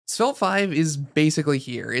Svelte 5 is basically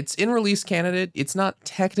here. It's in release candidate. It's not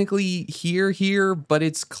technically here, but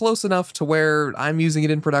it's close enough to where I'm using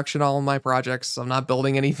it in production all of my projects. I'm not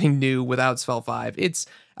building anything new without Svelte 5. It's,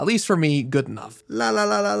 at least for me, good enough. La la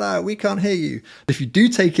la la la, we can't hear you. If you do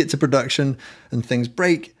take it to production and things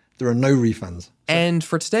break, there are no refunds. And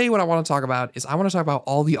for today, what I want to talk about is I want to talk about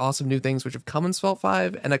all the awesome new things which have come in Svelte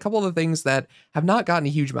 5 and a couple of the things that have not gotten a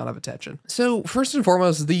huge amount of attention. So first and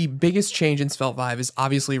foremost, the biggest change in Svelte 5 is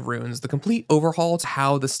obviously runes. The complete overhaul to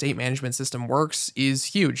how the state management system works is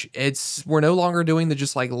huge. We're no longer doing the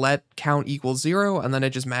just like let count equals 0 and then it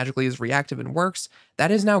just magically is reactive and works.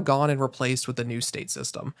 That is now gone and replaced with the new state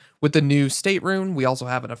system. With the new state rune, we also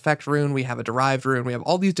have an effect rune, we have a derived rune, we have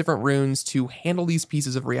all these different runes to handle these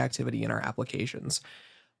pieces of reactivity in our application.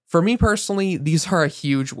 For me personally, these are a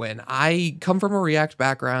huge win. I come from a React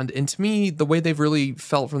background, and to me, the way they've really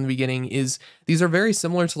felt from the beginning is these are very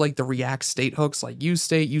similar to like the React state hooks, like use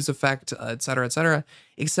state, use effect, etc.,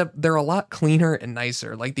 except they're a lot cleaner and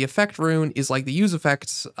nicer. Like the effect rune is like the use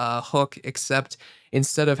effect hook, except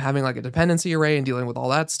instead of having like a dependency array and dealing with all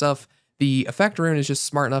that stuff, the effect rune is just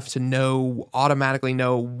smart enough to automatically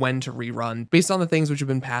know when to rerun based on the things which have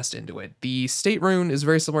been passed into it. The state rune is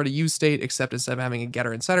very similar to use state, except instead of having a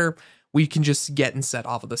getter and setter, we can just get and set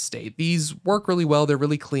off of the state. These work really well. They're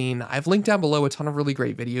really clean. I've linked down below a ton of really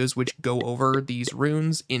great videos which go over these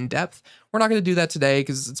runes in depth. We're not going to do that today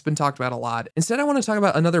because it's been talked about a lot. Instead, I want to talk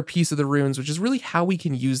about another piece of the runes, which is really how we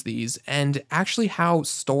can use these and actually how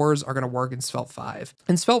stores are going to work in Svelte 5.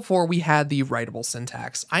 In Svelte 4, we had the writable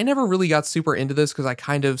syntax. I never really got super into this because I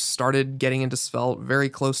kind of started getting into Svelte very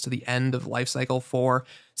close to the end of lifecycle for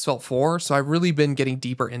Svelte 4, so I've really been getting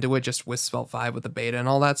deeper into it just with Svelte 5 with the beta and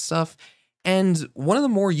all that stuff. And one of the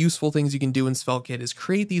more useful things you can do in SvelteKit is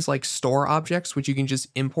create these like store objects, which you can just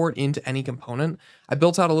import into any component. I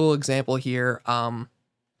built out a little example here. Let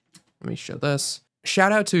me show this.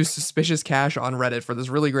 Shout out to Suspicious Cash on Reddit for this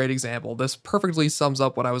really great example. This perfectly sums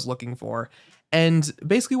up what I was looking for. And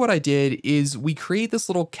basically what I did is we create this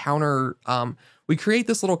little counter, which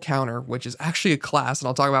is actually a class, and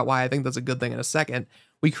I'll talk about why I think that's a good thing in a second.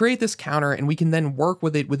 We create this counter and we can then work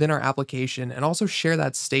with it within our application and also share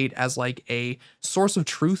that state as like a source of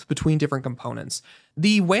truth between different components.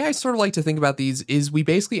 The way I sort of like to think about these is we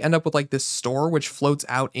basically end up with like this store which floats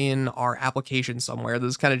out in our application somewhere. This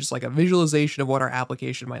is kind of just like a visualization of what our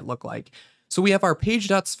application might look like. So we have our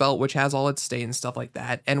page.svelte, which has all its state and stuff like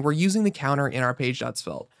that, and we're using the counter in our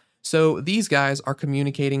page.svelte. So these guys are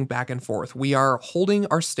communicating back and forth. We are holding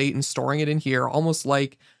our state and storing it in here, almost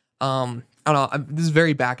like, I don't know, this is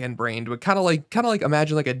very back-end brained, but kind of like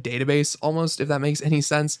imagine like a database almost, if that makes any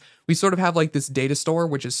sense. We sort of have like this data store,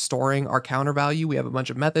 which is storing our counter value. We have a bunch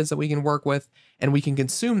of methods that we can work with, and we can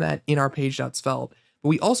consume that in our page.svelte. But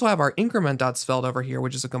we also have our increment.svelte over here,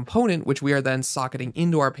 which is a component which we are then socketing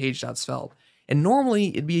into our page.svelte. And normally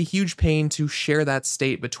it'd be a huge pain to share that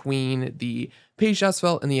state between the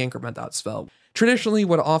page.svelte and the increment.svelte. Traditionally,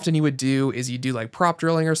 what often you would do is you do like prop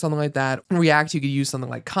drilling or something like that. In React, you could use something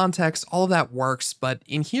like context. All of that works. But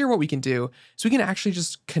in here, what we can do is we can actually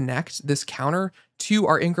just connect this counter to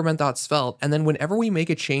our increment.svelte. And then whenever we make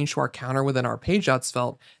a change to our counter within our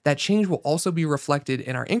page.svelte, that change will also be reflected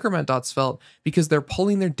in our increment.svelte because they're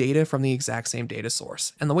pulling their data from the exact same data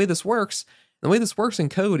source. And the way this works in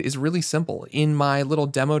code is really simple. In my little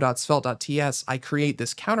demo.svelte.ts, I create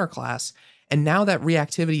this counter class. And now that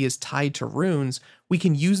reactivity is tied to runes, we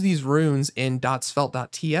can use these runes in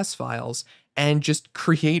 .svelte.ts files and just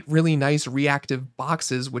create really nice reactive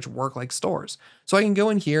boxes which work like stores. So I can go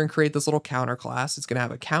in here and create this little counter class. It's going to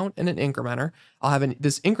have a count and an incrementer. I'll have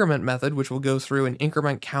this increment method, which will go through and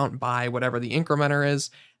increment count by whatever the incrementer is.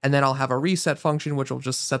 And then I'll have a reset function, which will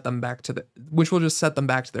just set them back to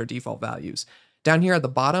their default values. Down here at the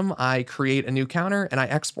bottom, I create a new counter and I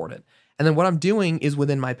export it. And then what I'm doing is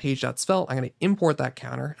within my page.svelte, I'm going to import that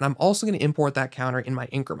counter, and I'm also going to import that counter in my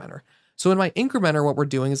incrementer. So in my incrementer, what we're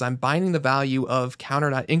doing is I'm binding the value of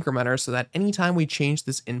counter.incrementer so that anytime we change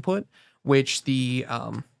this input, which the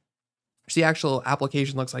actual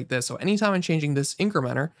application looks like this. So anytime I'm changing this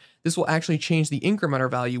incrementer, this will actually change the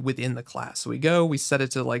incrementer value within the class. So we set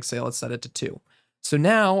it to like, say, let's set it to 2. So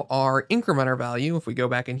now our incrementer value, if we go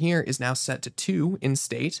back in here, is now set to 2 in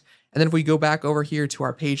state. And then if we go back over here to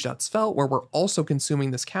our page.svelte, where we're also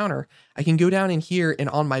consuming this counter, I can go down in here and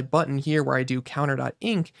on my button here where I do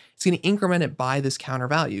counter.inc, it's going to increment it by this counter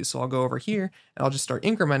value. So I'll go over here and I'll just start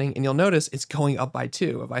incrementing, and you'll notice it's going up by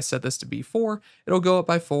 2. If I set this to be 4, it'll go up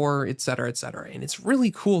by 4, etc., etc. And it's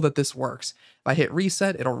really cool that this works. If I hit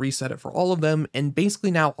reset, it'll reset it for all of them. And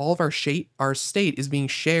basically now all of our state is being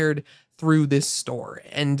shared through this store.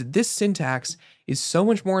 And this syntax is so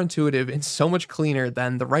much more intuitive and so much cleaner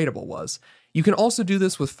than the writable was. You can also do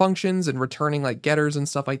this with functions and returning like getters and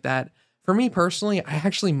stuff like that. For me personally, I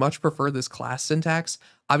actually much prefer this class syntax.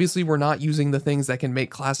 Obviously, we're not using the things that can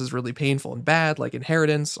make classes really painful and bad, like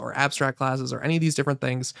inheritance or abstract classes or any of these different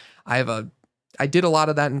things. I did a lot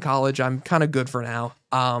of that in college. I'm kind of good for now.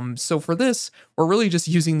 So for this, we're really just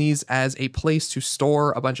using these as a place to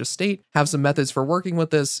store a bunch of state, have some methods for working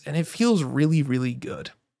with this, and it feels really, really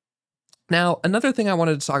good. Now, another thing I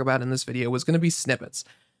wanted to talk about in this video was going to be snippets.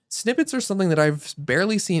 Snippets are something that I've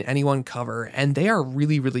barely seen anyone cover, and they are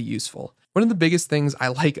really, really useful. One of the biggest things I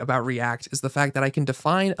like about React is the fact that I can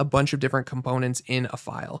define a bunch of different components in a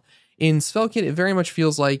file. In SvelteKit, it very much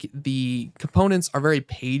feels like the components are very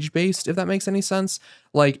page-based, if that makes any sense.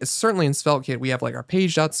 Like, certainly in SvelteKit, we have like our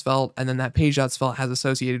page.svelte, and then that page.svelte has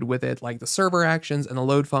associated with it like the server actions and the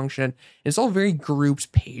load function. And it's all very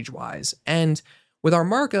grouped page-wise. And with our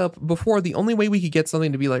markup, before, the only way we could get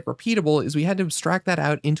something to be like repeatable is we had to abstract that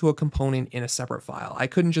out into a component in a separate file. I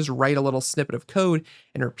couldn't just write a little snippet of code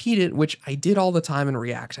and repeat it, which I did all the time in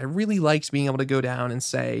React. I really liked being able to go down and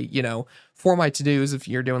say, you know, for my to-dos, if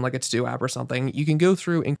you're doing like a to-do app or something, you can go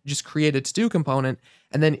through and just create a to-do component.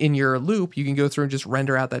 And then in your loop, you can go through and just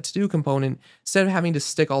render out that to-do component instead of having to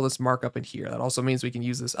stick all this markup in here. That also means we can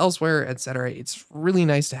use this elsewhere, etc. It's really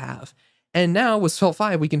nice to have. And now with Svelte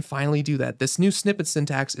 5, we can finally do that. This new snippet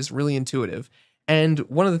syntax is really intuitive. And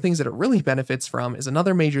one of the things that it really benefits from is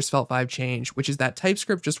another major Svelte 5 change, which is that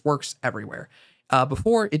TypeScript just works everywhere.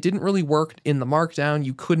 Before, it didn't really work in the Markdown.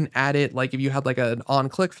 You couldn't add it, like if you had like an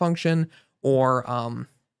on-click function, or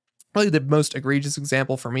probably the most egregious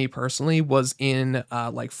example for me personally was in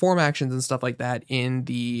like form actions and stuff like that in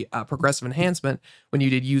the progressive enhancement. When you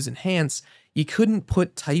did use enhance, you couldn't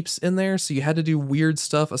put types in there, so you had to do weird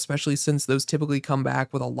stuff, especially since those typically come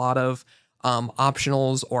back with a lot of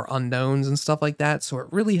optionals or unknowns and stuff like that. So it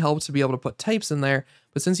really helped to be able to put types in there.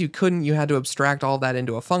 But since you couldn't, you had to abstract all that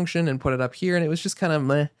into a function and put it up here, and it was just kind of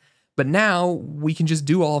meh. But now we can just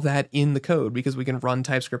do all of that in the code because we can run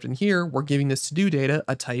TypeScript in here. We're giving this to-do data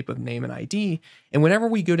a type of name and ID. And whenever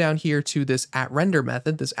we go down here to this @render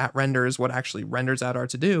method, this @render is what actually renders out our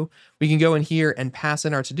to-do. We can go in here and pass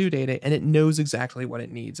in our to-do data, and it knows exactly what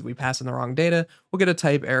it needs. If we pass in the wrong data, we'll get a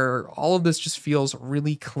type error. All of this just feels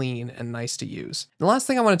really clean and nice to use. The last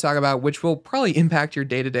thing I want to talk about, which will probably impact your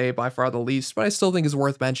day-to-day by far the least, but I still think is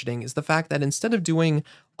worth mentioning, is the fact that instead of doing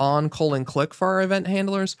on:click for our event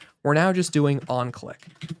handlers, we're now just doing on-click.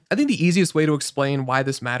 I think the easiest way to explain why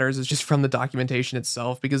this matters is just from the documentation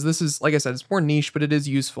itself, because this is, like I said, it's more niche, but it is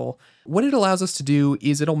useful. What it allows us to do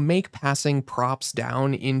is it'll make passing props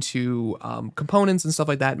down into components and stuff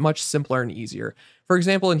like that much simpler and easier. For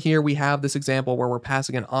example, in here, we have this example where we're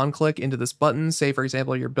passing an on-click into this button. Say, for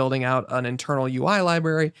example, you're building out an internal UI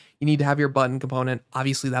library. You need to have your button component.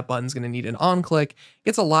 Obviously, that button's going to need an on-click.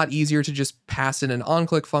 It's a lot easier to just pass in an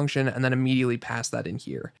on-click function and then immediately pass that in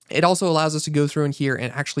here. It also allows us to go through in here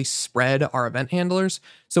and actually spread our event handlers.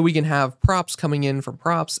 So we can have props coming in from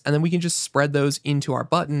props, and then we can just spread those into our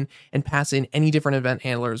button and pass in any different event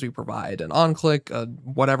handlers we provide. An on-click,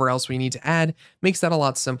 whatever else we need to add, makes that a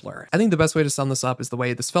lot simpler. I think the best way to sum this up is the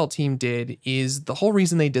way the Svelte team did is the whole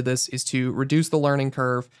reason they did this is to reduce the learning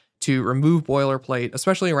curve, to remove boilerplate,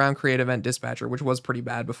 especially around create event dispatcher, which was pretty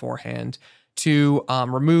bad beforehand, to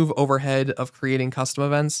remove overhead of creating custom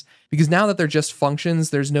events. Because now that they're just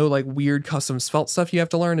functions, there's no like weird custom Svelte stuff you have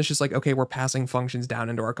to learn. It's just like, okay, we're passing functions down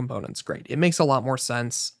into our components. Great. It makes a lot more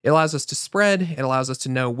sense. It allows us to spread. It allows us to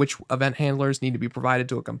know which event handlers need to be provided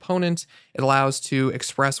to a component. It allows to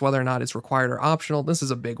express whether or not it's required or optional. This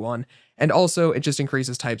is a big one. And also, it just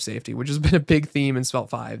increases type safety, which has been a big theme in Svelte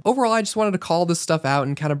 5. Overall, I just wanted to call this stuff out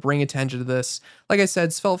and kind of bring attention to this. Like I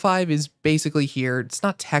said, Svelte 5 is basically here. It's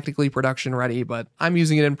not technically production ready, but I'm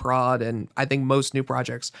using it in prod, and I think most new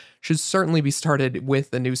projects should certainly be started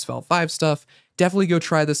with the new Svelte 5 stuff. Definitely go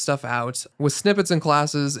try this stuff out. With snippets and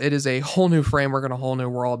classes, it is a whole new framework and a whole new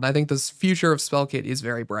world. And I think this future of SvelteKit is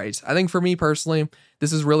very bright. I think for me personally,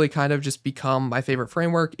 this has really kind of just become my favorite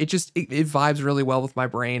framework. It vibes really well with my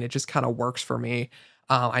brain. It just kind of works for me.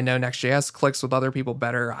 I know Next.js clicks with other people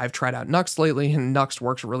better. I've tried out Nuxt lately, and Nuxt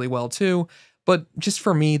works really well too. But just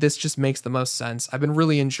for me, this just makes the most sense. I've been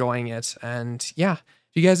really enjoying it. And yeah,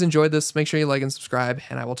 if you guys enjoyed this, make sure you like and subscribe,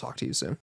 and I will talk to you soon.